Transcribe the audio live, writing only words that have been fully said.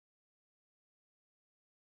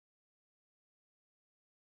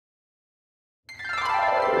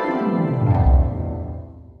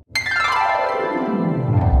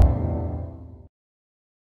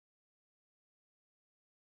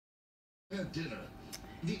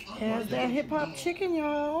There's that hip-hop chicken,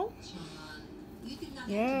 y'all.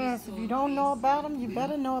 Yes, if you don't know about them, you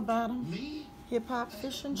better know about them. Hip-hop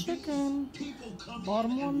fish and chicken.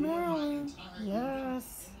 Baltimore, Maryland.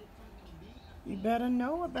 Yes. You better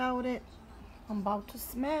know about it. I'm about to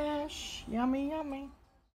smash. Yummy, yummy.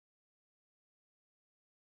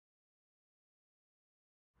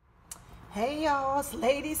 Hey, y'all. It's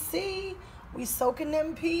Lady C. We soaking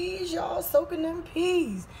them peas, y'all. Soaking them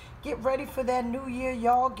peas. Get ready for that new year,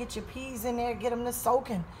 y'all. Get your peas in there. Get them to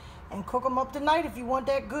soaking. And cook them up tonight if you want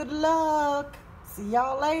that good luck. See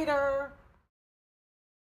y'all later.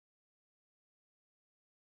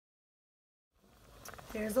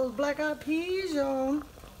 There's those black-eyed peas, y'all.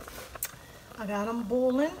 I got them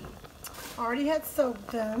boiling. Already had soaked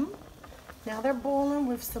them. Now they're boiling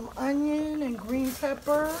with some onion and green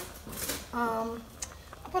pepper. I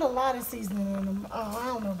put a lot of seasoning in them. I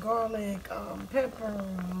don't know, garlic, pepper,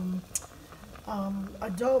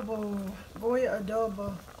 adobo, Goya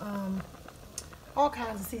adobo, all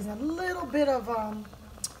kinds of seasoning. A little bit of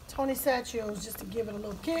Tony Sacchio's just to give it a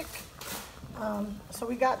little kick. So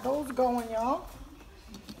we got those going, y'all.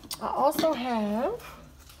 I also have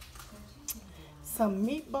some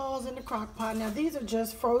meatballs in the crock pot. Now these are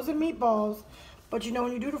just frozen meatballs, but you know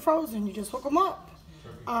when you do the frozen, you just hook them up.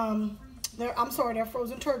 They're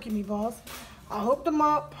frozen turkey meatballs. I hooked them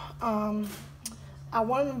up. I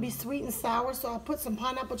wanted them to be sweet and sour, so I put some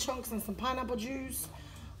pineapple chunks and some pineapple juice,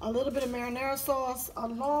 a little bit of marinara sauce,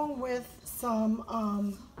 along with some,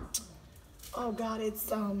 oh God,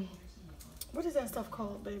 it's, what is that stuff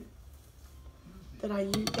called, babe? That I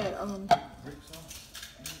use,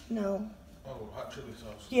 no. Oh, hot chili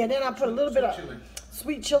sauce. Yeah, then I put a little bit of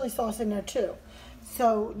sweet chili sauce in there too.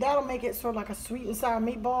 So that'll make it sort of like a sweet and sour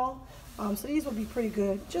meatball. So these will be pretty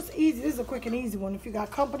good. Just easy. This is a quick and easy one. If you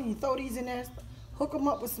got company, you throw these in there, hook them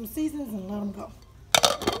up with some seasonings and let them go.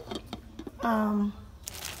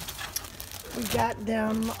 We got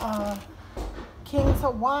them King's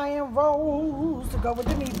Hawaiian rolls to go with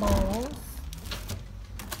the meatballs.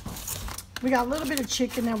 We got a little bit of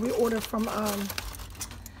chicken that we ordered from,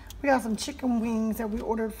 we got some chicken wings that we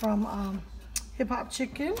ordered from Hip Hop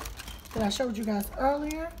Chicken that I showed you guys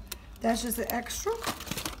earlier. That's just an extra.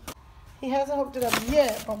 He hasn't hooked it up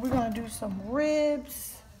yet, but we're gonna do some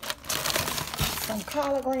ribs, some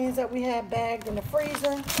collard greens that we had bagged in the freezer.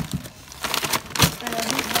 And then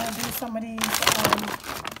he's gonna do some of these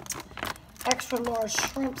extra large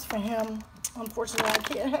shrimps for him. Unfortunately, I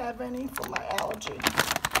can't have any for my allergy.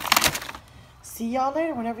 See y'all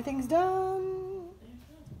later when everything's done.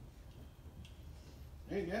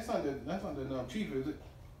 Hey, that's not the chief, is it?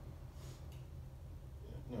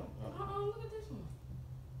 No. Look at this one.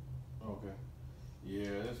 Okay.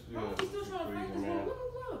 Yeah, that's I'm still trying to find this one.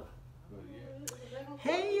 Look.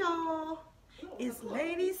 Hey y'all, it's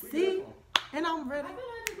Lady C, and I'm ready.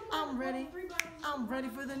 I'm ready. I'm ready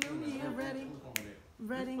for the new year. Ready.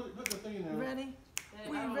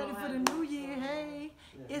 We ready for the new year. Hey,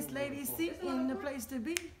 it's Lady C in the place to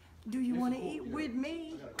be. Do you want to eat with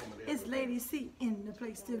me? It's Lady C in the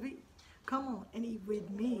place to be. Come on and eat with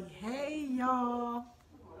me. Hey y'all.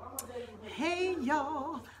 Hey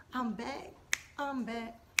y'all. I'm back.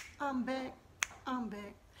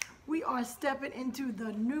 We are stepping into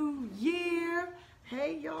the new year.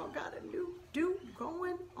 Hey y'all, got a new do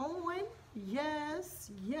going on. Yes.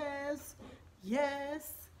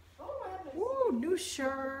 Woo, new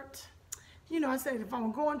shirt. You know, I said if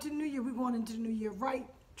I'm going to the new year, we're going into the new year right.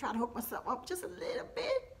 Try to hook myself up just a little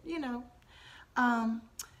bit, you know.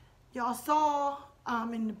 Y'all saw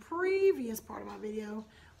in the previous part of my video,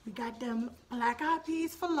 we got them black-eyed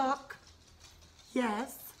peas for luck.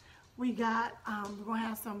 Yes. We got, we're going to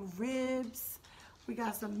have some ribs. We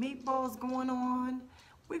got some meatballs going on.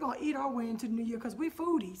 We're going to eat our way into the new year because we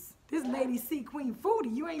foodies. This Lady C, Queen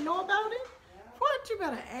Foodie. You ain't know about it? What? You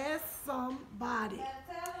better ask somebody.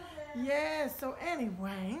 Yeah, so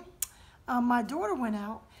anyway, my daughter went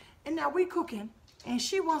out, and now we cooking, and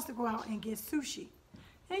she wants to go out and get sushi.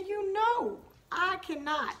 And you know, I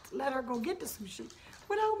cannot let her go get the sushi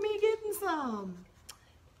without me getting some.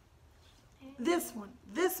 This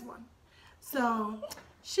one. So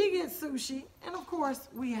she gets sushi, and of course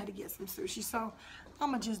we had to get some sushi. So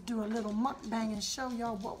I'm gonna just do a little mukbang and show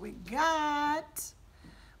y'all what we got.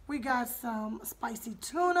 We got some spicy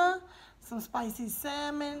tuna, some spicy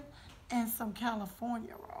salmon, and some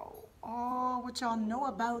California roll. Oh, what y'all know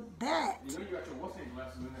about that? You know you got your washing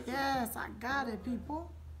glasses in there. Yes, I got it,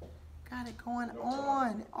 people. Got it going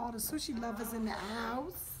on. All the sushi lovers in the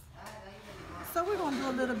house. So we're gonna do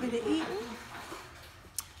a little bit of eating.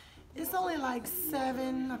 It's only like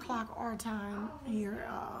 7 o'clock our time here,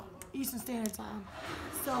 Eastern Standard Time.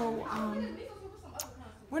 So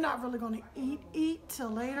we're not really going to eat till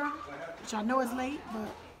later, which I know is late, but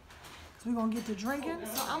because we're going to get to drinking.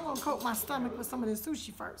 So I'm going to coat my stomach with some of this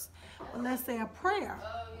sushi first. But let's say a prayer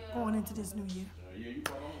going into this new year.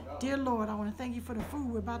 Dear Lord, I want to thank you for the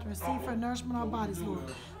food we're about to receive for nourishment of our bodies, Lord.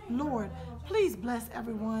 Lord, please bless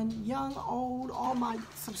everyone, young, old, all my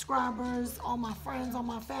subscribers, all my friends, all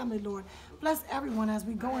my family, Lord. Bless everyone as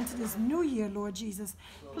we go into this new year, Lord Jesus.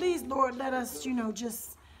 Please, Lord, let us,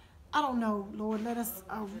 I don't know, Lord, let us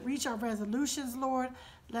reach our resolutions, Lord.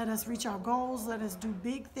 Let us reach our goals. Let us do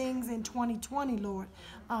big things in 2020, Lord.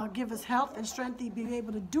 Give us health and strength to be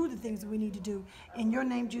able to do the things that we need to do. In your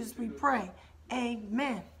name, Jesus, we pray.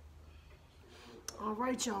 Amen. All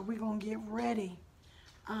right, y'all, we're going to get ready.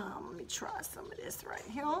 Let me try some of this right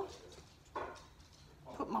here.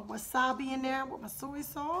 Put my wasabi in there with my soy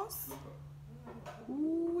sauce.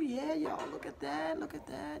 Ooh, yeah, y'all, look at that. Look at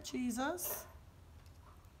that, Jesus.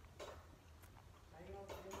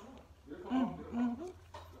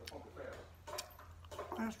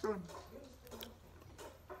 That's good.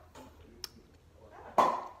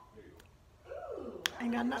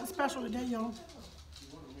 Ain't got nothing special today, y'all.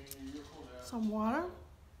 Some water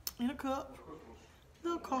in a cup.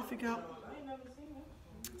 Little coffee cup.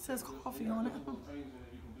 It says coffee on it.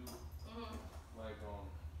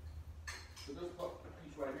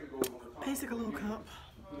 Basic little cup.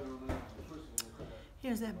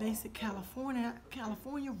 Here's that basic California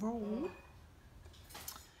roll.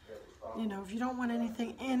 If you don't want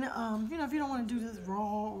anything in, if you don't want to do this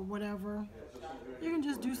raw or whatever, you can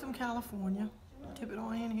just do some California. Dip it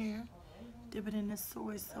on in here. Dip it in this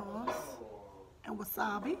soy sauce and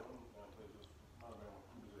wasabi.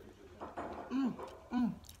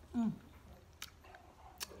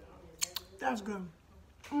 That's good.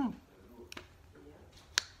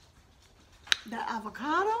 That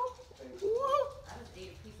avocado, woo,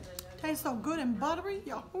 tastes so good and buttery.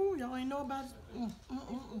 Y'all ain't know about it.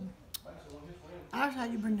 That's how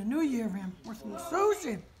you bring the new year in with some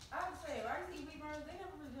sushi.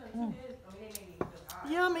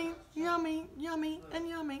 Yummy, yummy, yummy, and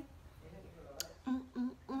yummy.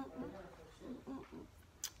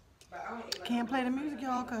 Can't play the music,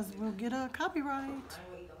 y'all, because we'll get a copyright.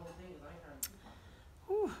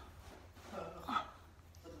 Whew.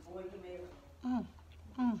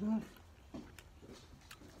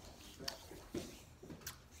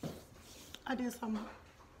 I did some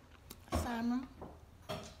salmon.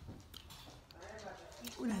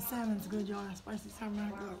 Ooh, that salmon's good, y'all. That spicy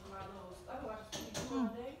salmon is good.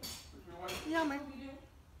 Yummy.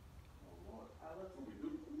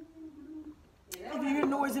 If you hear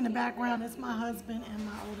noise in the background, it's my husband and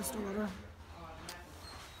my oldest daughter.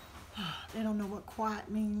 They don't know what quiet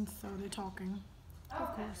means, so they're talking,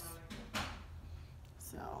 of course.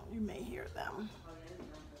 So you may hear them.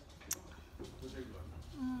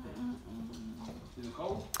 Is it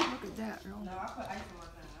cold? Look at that, girl. No, I put ice in my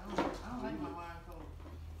thing. I don't like my wine cold.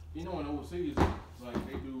 In overseas, like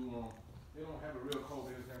they do, they don't have it real cold.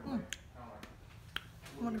 They just have it kind of like.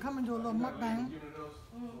 I'm gonna come and do a little mukbang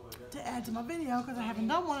to add to my video because I haven't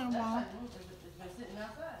done one in a while.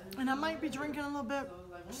 And I might be drinking a little bit,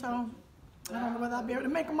 so I don't know whether I'll be able to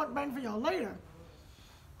make a mukbang for y'all later.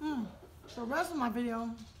 So the rest of my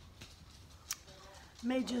video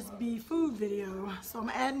may just be food video. So I'm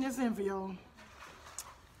adding this in for y'all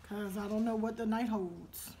because I don't know what the night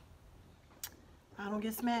holds. I don't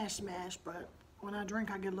get smashed, but when I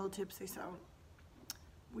drink, I get a little tipsy. So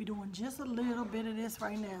we doing just a little bit of this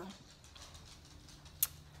right now.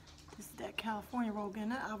 This is that California roll. Again,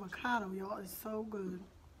 that avocado, y'all, is so good.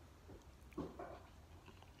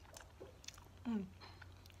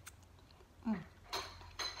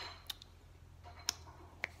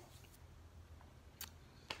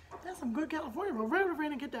 That's some good California roll. Where did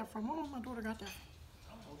Raina get that from? Oh, my daughter got that.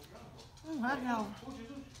 I know.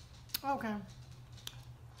 Okay.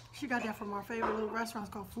 She got that from our favorite little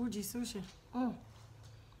restaurant called Fuji Sushi.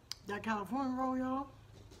 That California roll, y'all.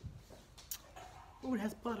 Ooh,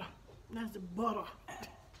 that's butter. That's the butter.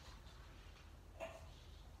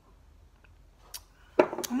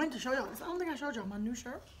 I meant to show y'all this. I don't think I showed y'all my new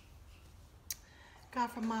shirt.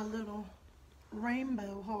 Got from my little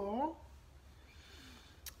rainbow haul.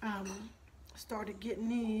 Started getting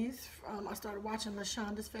these. I started watching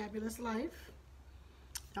LaShonda's Fabulous Life.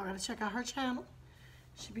 Y'all gotta check out her channel.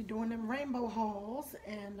 She be doing them rainbow hauls,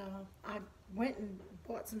 and I went and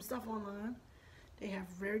bought some stuff online. They have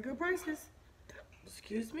very good prices.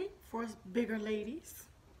 Excuse me, for us bigger ladies.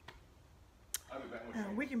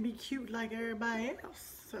 We can be cute like everybody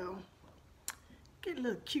else, so get a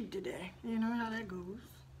little cute today. You know how that goes.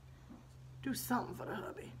 Do something for the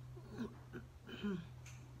hubby.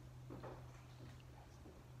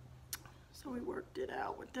 So we worked it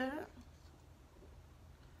out with that.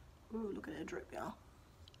 Ooh, look at that drip, y'all.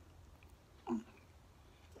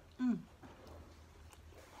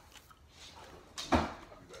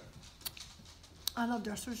 I love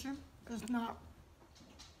their sushi. It's not.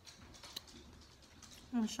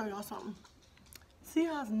 Let me show y'all something. See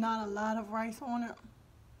how there's not a lot of rice on it?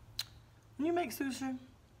 When you make sushi,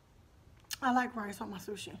 I like rice on my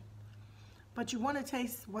sushi. But you want to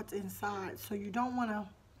taste what's inside, so you don't want to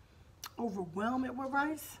overwhelm it with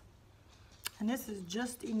rice. And this is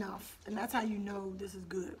just enough, and that's how you know this is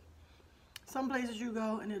good. Some places you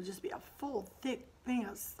go and it'll just be a full, thick thing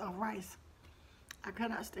of rice. I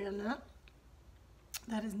cannot stand that.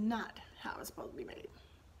 That is not how it's supposed to be made.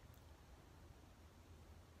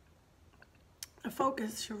 The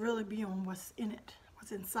focus should really be on what's in it,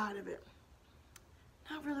 what's inside of it.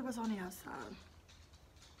 Not really what's on the outside.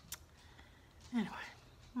 Anyway,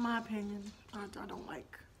 my opinion, I don't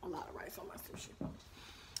like a lot of rice on my sushi.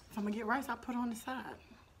 If I'm gonna get rice, I put it on the side.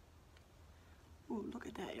 Ooh, look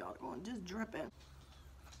at that, y'all, going just dripping.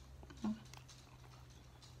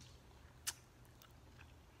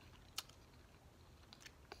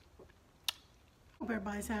 Hope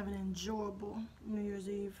everybody's having an enjoyable New Year's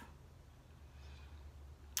Eve.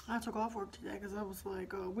 I took off work today because I was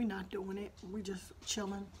like, we're not doing it. We just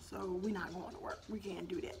chilling, so we're not going to work. We can't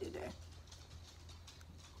do that today.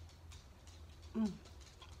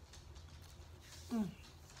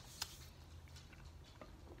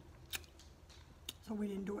 So we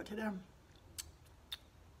didn't do it today.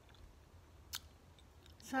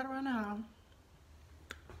 Sat around the house,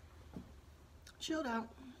 chilled out.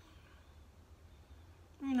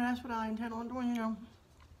 You know, that's what I intend on doing, you know.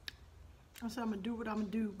 I said I'm going to do what I'm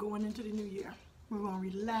going to do going into the new year. We're going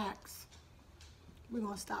to relax. We're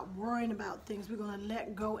going to stop worrying about things. We're going to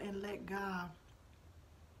let go and let God.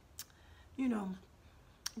 You know,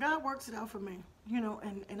 God works it out for me, you know,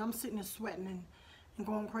 and I'm sitting there sweating and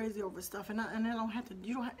going crazy over stuff. And I don't have to,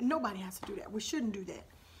 nobody has to do that. We shouldn't do that.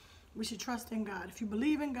 We should trust in God. If you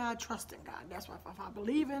believe in God, trust in God. That's why if I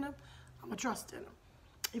believe in Him, I'm going to trust in Him.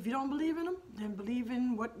 If you don't believe in Him, then believe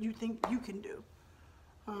in what you think you can do.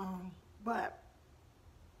 But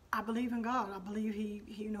I believe in God. I believe He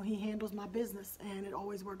handles my business, and it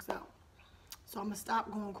always works out. So I'm going to stop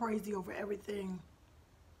going crazy over everything.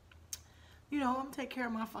 You know, I'm going to take care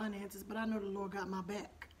of my finances, but I know the Lord got my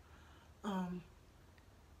back. And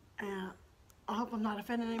I hope I'm not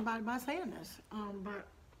offending anybody by saying this. But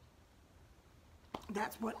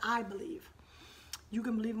that's what I believe. You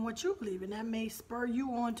can believe in what you believe, and that may spur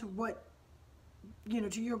you on to what,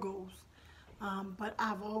 to your goals. But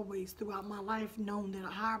I've always, throughout my life, known that a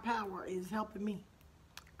higher power is helping me.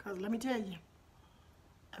 Because let me tell you,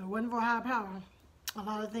 if it wasn't for a higher power, a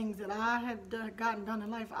lot of things that I have gotten done in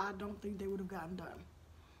life, I don't think they would have gotten done.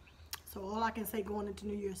 So all I can say going into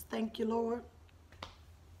New Year's, thank you, Lord.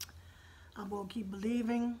 I'm going to keep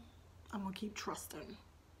believing. I'm going to keep trusting.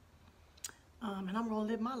 And I'm going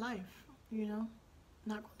to live my life, Not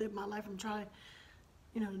going to live my life. I'm trying,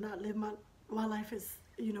 not live my life is,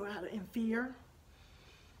 out in fear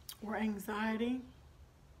or anxiety,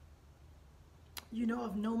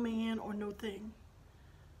 of no man or no thing.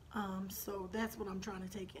 So that's what I'm trying to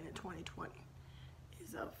take in 2020,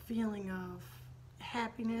 is a feeling of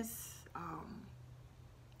happiness,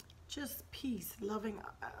 just peace, loving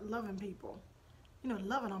people,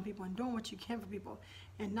 loving on people and doing what you can for people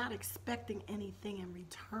and not expecting anything in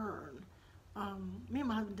return. Me and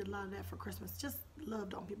my husband did a lot of that for Christmas. Just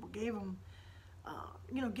loved on people, gave them,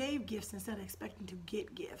 gave gifts instead of expecting to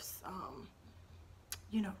get gifts.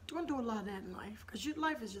 Don't do a lot of that in life because your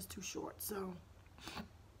life is just too short. So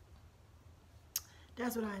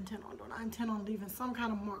that's what I intend on doing. I intend on leaving some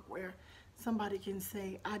kind of mark where somebody can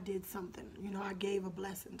say I did something. I gave a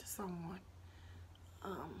blessing to someone.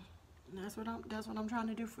 And that's what I'm trying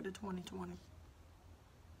to do for the 2020.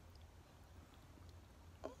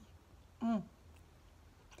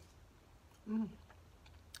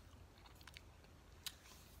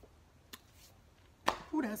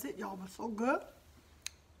 Ooh, that's it, y'all. Was so good.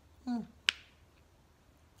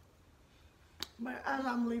 But as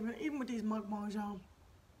I'm leaving, even with these mukbangs, y'all,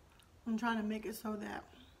 I'm trying to make it so that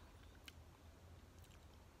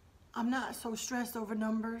I'm not so stressed over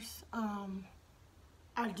numbers.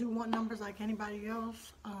 I do want numbers like anybody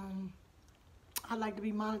else. I like to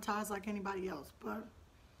be monetized like anybody else, but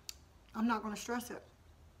I'm not going to stress it.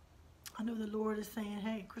 I know the Lord is saying,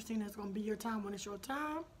 hey, Christina, it's going to be your time when it's your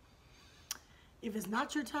time. If it's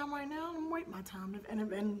not your time right now, I'm waiting my time.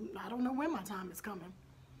 And I don't know when my time is coming.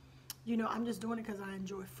 I'm just doing it because I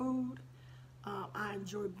enjoy food. I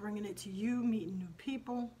enjoy bringing it to you, meeting new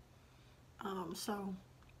people. So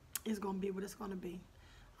it's going to be what it's going to be.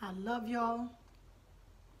 I love y'all.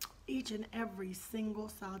 Each and every single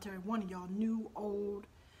solitary one of y'all, new, old,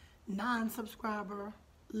 non-subscriber,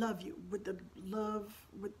 love you with the love,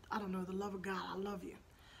 I don't know, the love of God. I love you.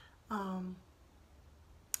 I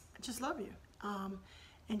just love you.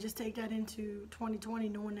 And just take that into 2020,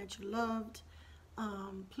 knowing that you're loved.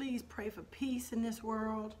 Please pray for peace in this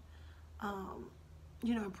world.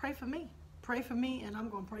 You know, pray for me. Pray for me, and I'm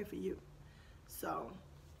going to pray for you. So,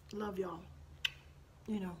 love y'all.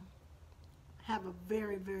 You know, have a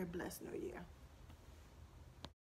very, very blessed new year.